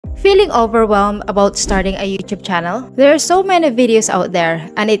Feeling overwhelmed about starting a YouTube channel? There are so many videos out there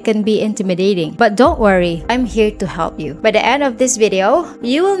and it can be intimidating. But don't worry, I'm here to help you. By the end of this video,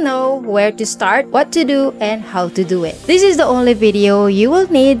 you will know where to start, what to do, and how to do it. This is the only video you will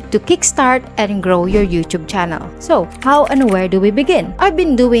need to kickstart and grow your YouTube channel. So, how and where do we begin? I've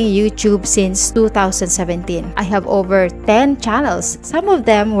been doing YouTube since 2017. I have over 10 channels. Some of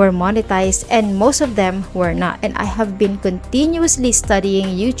them were monetized and most of them were not. And I have been continuously studying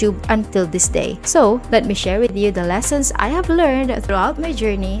YouTube until this day. So, let me share with you the lessons I have learned throughout my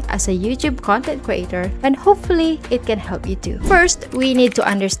journey as a YouTube content creator, and hopefully it can help you too. First, we need to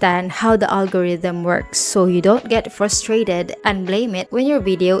understand how the algorithm works so you don't get frustrated and blame it when your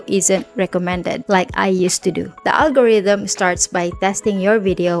video isn't recommended like I used to do. The algorithm starts by testing your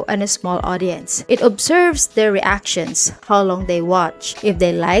video on a small audience. It observes their reactions, how long they watch, if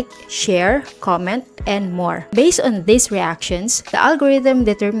they like, share, comment, and more. Based on these reactions, the algorithm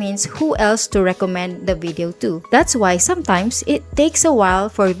determines who else to recommend the video to. That's why sometimes it takes a while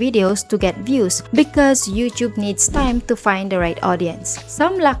for videos to get views because YouTube needs time to find the right audience.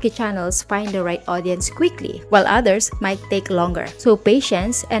 Some lucky channels find the right audience quickly, while others might take longer. So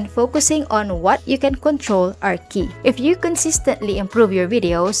patience and focusing on what you can control are key. If you consistently improve your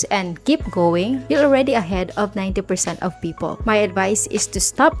videos and keep going, you're already ahead of 90% of people. My advice is to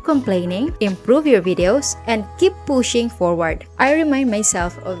stop complaining, improve your videos, and keep pushing forward. I remind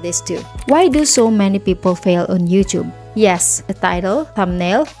myself of this too. Why do so many people fail on YouTube? Yes, the title,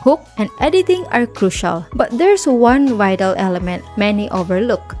 thumbnail, hook, and editing are crucial. But there's one vital element many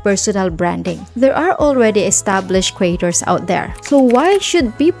overlook: personal branding. There are already established creators out there. So why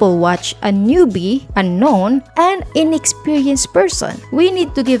should people watch a newbie, unknown, and inexperienced person? We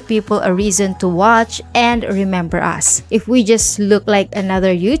need to give people a reason to watch and remember us. If we just look like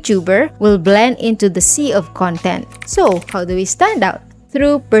another YouTuber, we'll blend into the sea of content. So how do we stand out?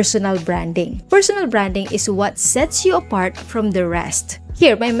 Through personal branding. Personal branding is what sets you apart from the rest.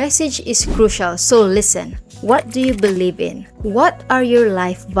 Here, my message is crucial, so listen. What do you believe in? What are your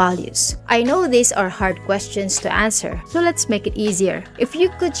life values? I know these are hard questions to answer, so let's make it easier. If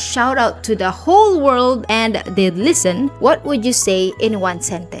you could shout out to the whole world and they'd listen, what would you say in one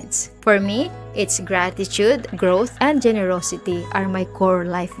sentence? For me, it's gratitude, growth, and generosity are my core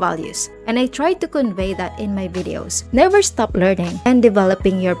life values. And I try to convey that in my videos. Never stop learning and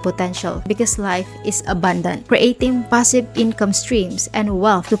developing your potential because life is abundant. Creating passive income streams and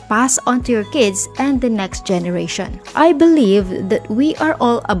wealth to pass on to your kids and the next generation. I believe that we are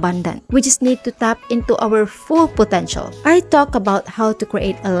all abundant. We just need to tap into our full potential. I talk about how to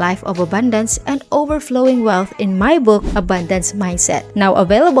create a life of abundance and overflowing wealth in my book, Abundance Mindset, now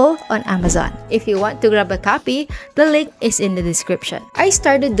available on Amazon. If you want to grab a copy, the link is in the description. I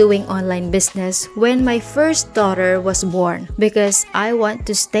started doing online business when my first daughter was born because I want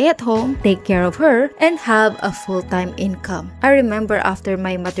to stay at home, take care of her, and have a full-time income. I remember after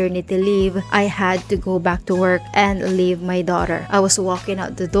my maternity leave, I had to go back to work and leave my daughter. I was walking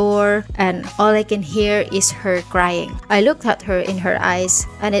out the door and all I can hear is her crying. I looked at her in her eyes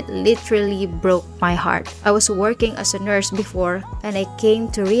and it literally broke my heart. I was working as a nurse before and I came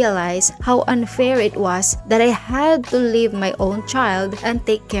to realize how unfair it was that I had to leave my own child and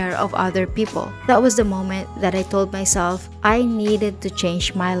take care of other people. That was the moment that I told myself I needed to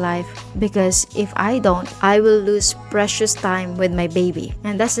change my life because if I don't, I will lose precious time with my baby.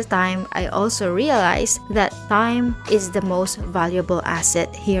 And that's the time I also realized that time is the most valuable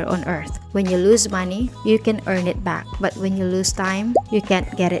asset here on earth. When you lose money, you can earn it back. But when you lose time, you can't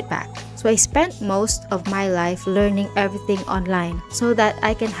get it back. So I spent most of my life learning everything online so that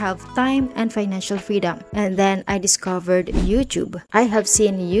I can have time and financial freedom. And then I discovered YouTube. I have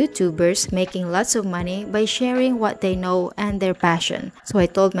seen YouTubers making lots of money by sharing what they know and their passion. So I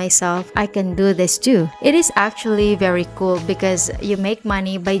told myself I can do this too. It is actually very cool because you make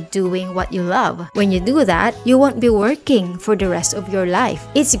money by doing what you love. When you do that, you won't be working for the rest of your life.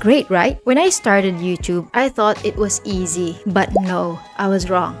 It's great, right? When I started YouTube, I thought it was easy, but no, I was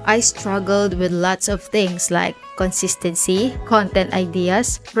wrong. I struggled with lots of things like consistency, content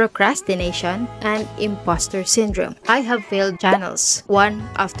ideas, procrastination, and imposter syndrome. I have failed channels, one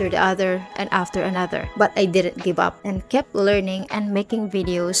after the other and after another, but I didn't give up and kept learning and making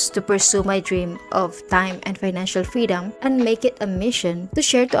videos to pursue my dream of time and financial freedom and make it a mission to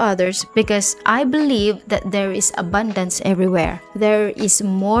share to others because I believe that there is abundance everywhere. There is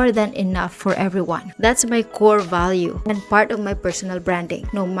more than enough for everyone. That's my core value and part of my personal branding.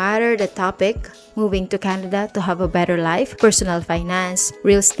 No matter the topic, moving to Canada to to have a better life, personal finance,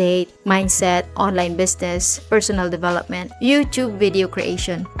 real estate, mindset, online business, personal development, YouTube video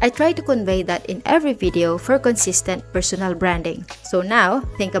creation. I try to convey that in every video for consistent personal branding. So now,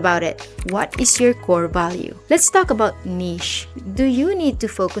 think about it. What is your core value? Let's talk about niche. Do you need to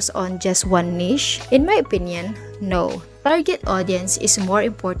focus on just one niche? In my opinion, no. Target audience is more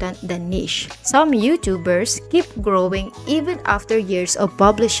important than niche. Some YouTubers keep growing even after years of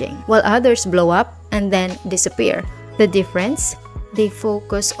publishing, while others blow up and then disappear. The difference? They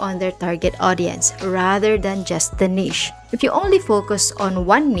focus on their target audience rather than just the niche. If you only focus on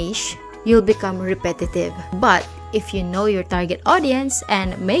one niche, you'll become repetitive. But if you know your target audience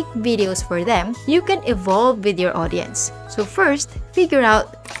and make videos for them, you can evolve with your audience. So first, figure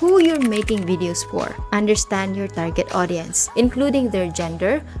out who you're making videos for. Understand your target audience, including their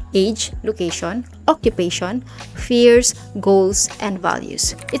gender, age, location, occupation, fears, goals, and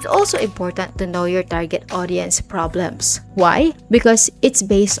values. It's also important to know your target audience problems. Why? Because it's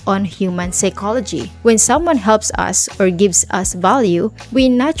based on human psychology. When someone helps us or gives us value, we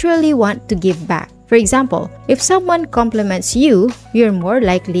naturally want to give back. For example, if someone compliments you, you're more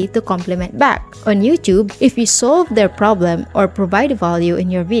likely to compliment back. On YouTube, if you solve their problem or provide value in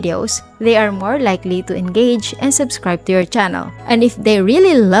your videos, they are more likely to engage and subscribe to your channel. And if they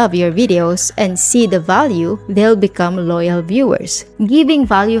really love your videos and see the value, they'll become loyal viewers. Giving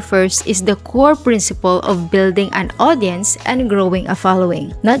value first is the core principle of building an audience and growing a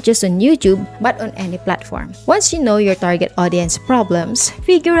following, not just on YouTube, but on any platform. Once you know your target audience problems,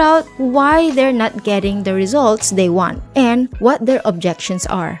 figure out why they're not getting the results they want and what their objections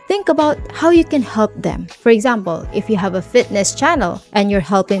are. Think about how you can help them. For example, if you have a fitness channel and you're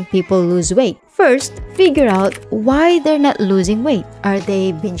helping people lose weight, first, figure out why they're not losing weight. Are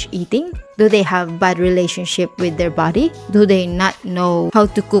they binge eating? Do they have bad relationship with their body? Do they not know how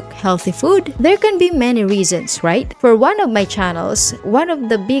to cook healthy food? There can be many reasons, right? For one of my channels, one of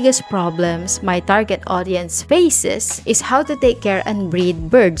the biggest problems my target audience faces is how to take care and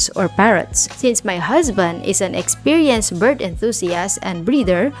breed birds or parrots. Since my husband is an experienced bird enthusiast and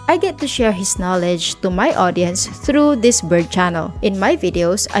breeder, I get to share his knowledge to my audience through this bird channel. In my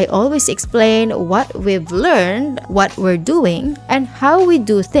videos, I always explain what we've learned, what we're doing, and how we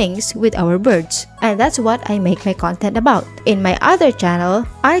do things with our birds. And that's what I make my content about. In my other channel,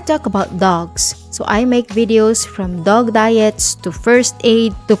 I talk about dogs. So I make videos from dog diets to first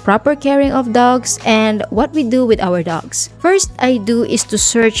aid to proper caring of dogs and what we do with our dogs. First I do is to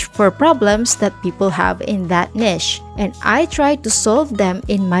search for problems that people have in that niche, and I try to solve them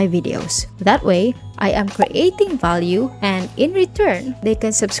in my videos. That way, I am creating value, and in return, they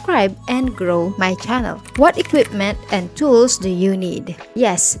can subscribe and grow my channel. What equipment and tools do you need?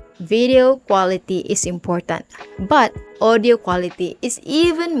 Yes, video quality is important, but audio quality is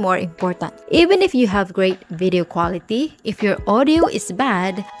even more important. Even if you have great video quality, if your audio is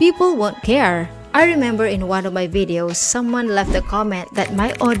bad, people won't care. I remember in one of my videos, someone left a comment that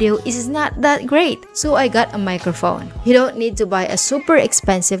my audio is not that great, so I got a microphone. You don't need to buy a super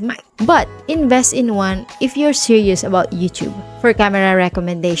expensive mic, but invest in one if you're serious about YouTube. For camera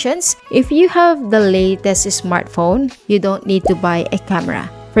recommendations, if you have the latest smartphone, you don't need to buy a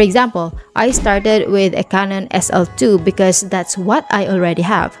camera. For example, I started with a Canon SL2 because that's what I already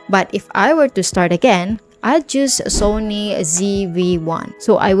have. But if I were to start again, I'd choose Sony ZV-1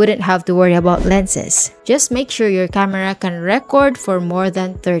 so I wouldn't have to worry about lenses. Just make sure your camera can record for more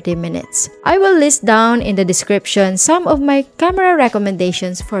than 30 minutes. I will list down in the description some of my camera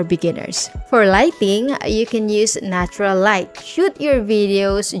recommendations for beginners. For lighting, you can use natural light. Shoot your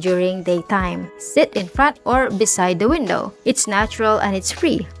videos during daytime. Sit in front or beside the window. It's natural and it's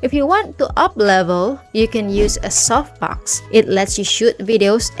free. If you want to up level, you can use a softbox. It lets you shoot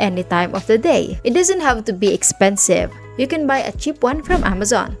videos any time of the day. It doesn't have to be expensive. You can buy a cheap one from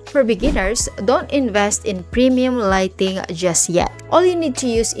Amazon. For beginners, don't invest in premium lighting just yet. All you need to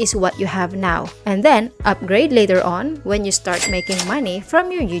use is what you have now, and then upgrade later on when you start making money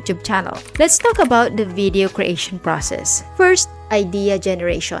from your YouTube channel. Let's talk about the video creation process. First, idea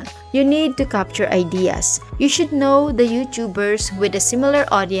generation. You need to capture ideas. You should know the YouTubers with a similar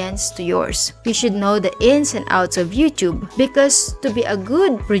audience to yours. You should know the ins and outs of YouTube, because to be a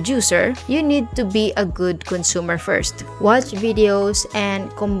good producer, you need to be a good consumer first. Watch videos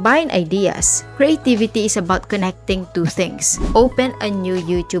and combine ideas. Creativity is about connecting two things. Open a new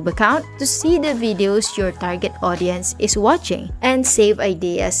YouTube account to see the videos your target audience is watching and save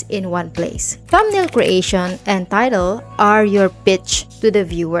ideas in one place. Thumbnail creation and title are your pitch to the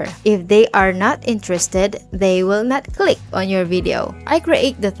viewer. If they are not interested, they will not click on your video. I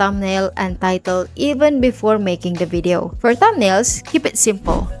create the thumbnail and title even before making the video. For thumbnails, keep it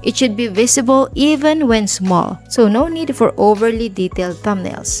simple. It should be visible even when small, so no need for overly detailed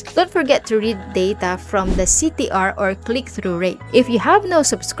thumbnails. Don't forget to read data from the CTR or click-through rate. If you have no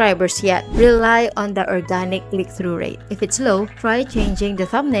subscribers yet, rely on the organic click-through rate. If it's low, try changing the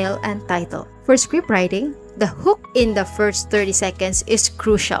thumbnail and title. For script writing, the hook in the first 30 seconds is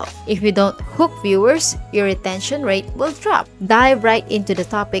crucial. If you don't hook viewers, your retention rate will drop. Dive right into the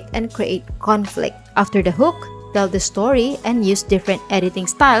topic and create conflict. After the hook, tell the story and use different editing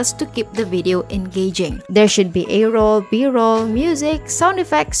styles to keep the video engaging. There should be A-roll, B-roll, music, sound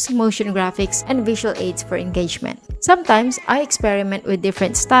effects, motion graphics, and visual aids for engagement. Sometimes, I experiment with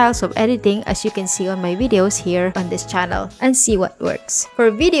different styles of editing, as you can see on my videos here on this channel, and see what works. For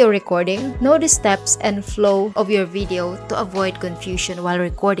video recording, know the steps and flow of your video to avoid confusion while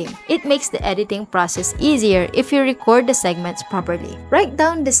recording. It makes the editing process easier if you record the segments properly. Write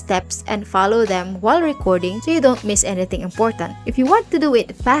down the steps and follow them while recording so you don't miss anything important. If you want to do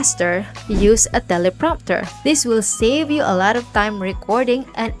it faster, use a teleprompter. This will save you a lot of time recording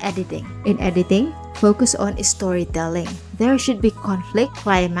and editing. In editing, focus on storytelling. There should be conflict,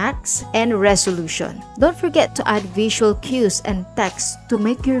 climax, and resolution. Don't forget to add visual cues and text to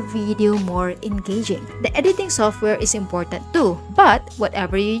make your video more engaging. The editing software is important too, but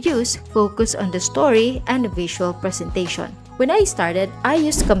whatever you use, focus on the story and the visual presentation. When I started, I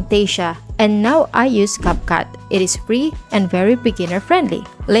used Camtasia, and now I use CapCut. It is free and very beginner-friendly.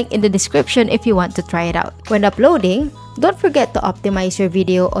 Link in the description if you want to try it out. When uploading, don't forget to optimize your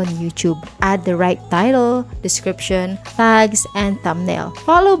video on YouTube. Add the right title, description, tags, and thumbnail.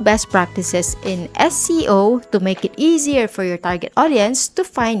 Follow best practices in SEO to make it easier for your target audience to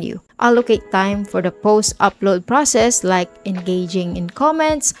find you. Allocate time for the post-upload process, like engaging in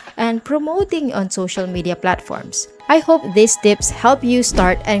comments and promoting on social media platforms. I hope these tips help you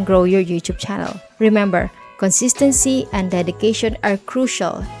start and grow your YouTube channel. Remember, consistency and dedication are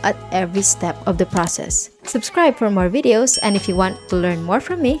crucial at every step of the process. Subscribe for more videos, and if you want to learn more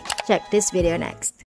from me, check this video next.